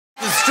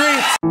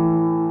streets.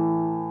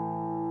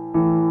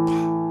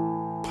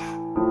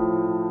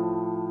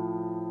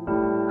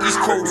 East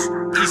Coast,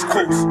 East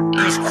Coast,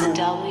 East Coast.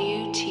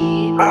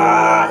 WT.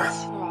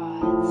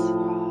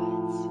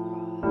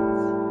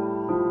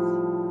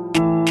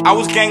 I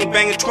was gang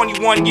banging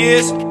 21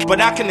 years, but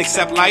I can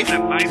accept life.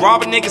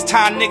 Robbing niggas,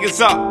 tying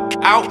niggas up,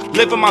 out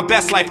living my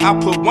best life. I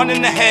put one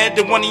in the head,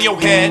 then one in your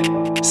head.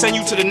 Send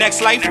you to the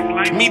next life.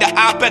 Me the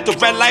op at the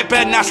red light,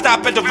 better not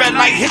stop at the red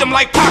light. Hit him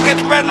like Pac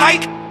at the red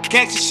light.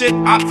 Gangsta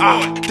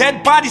shit,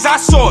 dead bodies I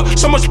saw.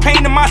 So much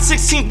pain in my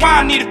 16. Why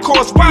I need a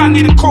cause? Why I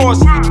need a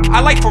cause? I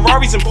like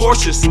Ferraris and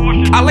Porsches.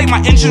 I like my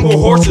engine with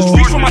horses.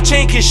 Reach for my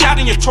chain, get shot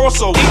in your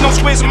torso. Ain't no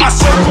squares in my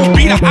circle.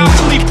 Be the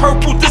obsolete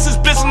purple. This is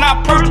business,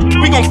 not purple.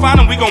 We gon' find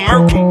him, we gon'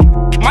 murk him.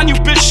 My new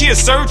bitch, she a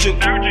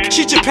surgeon.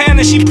 She Japan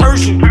and she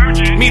Persian.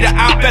 Me the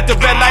op at the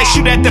red light.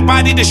 Shoot at the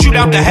body to shoot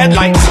out the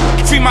headlights.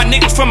 Free my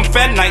niggas from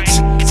Fed nights.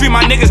 Free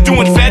my niggas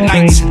doing Fed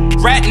nights.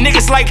 Rat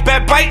niggas like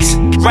bed bites.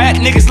 Rat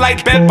niggas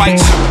like bed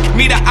bites.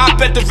 Me the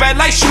op at the red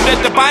light. Shoot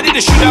at the body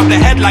to shoot out the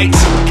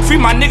headlights. Free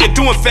my nigga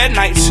doing Fed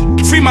nights.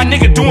 Free my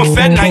nigga doing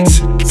Fed nights.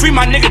 Free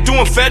my nigga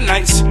doing Fed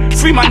nights.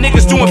 Free my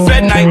niggas doing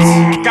Fed nights.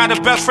 Got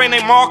a best friend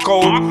named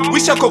Marco. We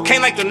sell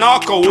cocaine like the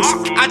narcos.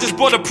 I just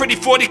bought a pretty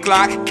 40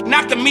 Glock.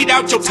 Knock the meat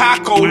out your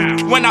taco.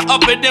 When I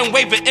up it and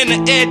wave it in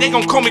the air, they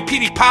gon' call me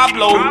Petey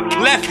Pablo.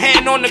 Left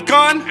hand on the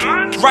gun,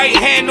 right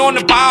hand on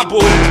the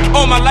Bible.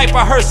 All my life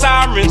I heard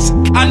sirens.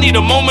 I need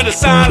a moment of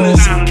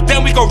silence.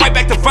 Then we go right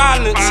back to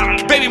violence.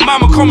 Baby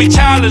mama call me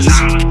childish.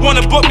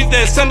 Wanna book me,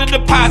 then send a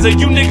deposit.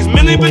 You niggas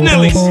Millie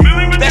Vanillis.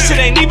 That shit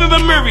ain't even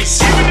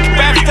Ramirez.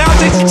 Rap style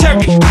takes a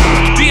cherry.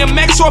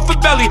 DMX off the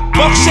belly.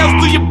 Buck shells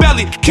through your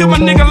belly. Killed my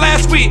nigga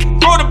last week.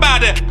 Wrote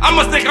about it. I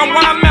must think I'm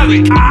Juan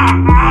Melly.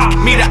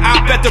 Me the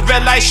op at the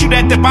red light. Shoot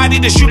at the body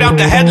to shoot out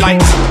the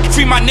headlights.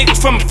 Free my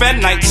niggas from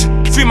Fed nights.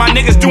 Free my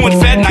niggas doing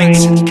Fed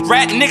nights.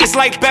 Rat niggas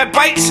like bed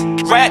bites.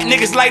 Rat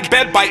niggas like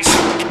bed bites.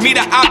 Me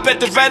the op at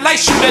the red light.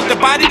 Shoot at the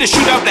body to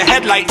shoot out the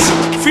headlights.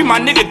 Free my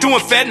nigga doing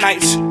Fed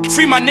nights.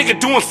 Free my nigga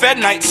doing Fed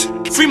nights.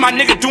 Free my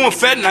nigga doing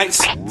Fed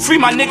nights. Free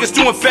my niggas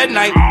doing Fed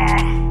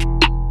night.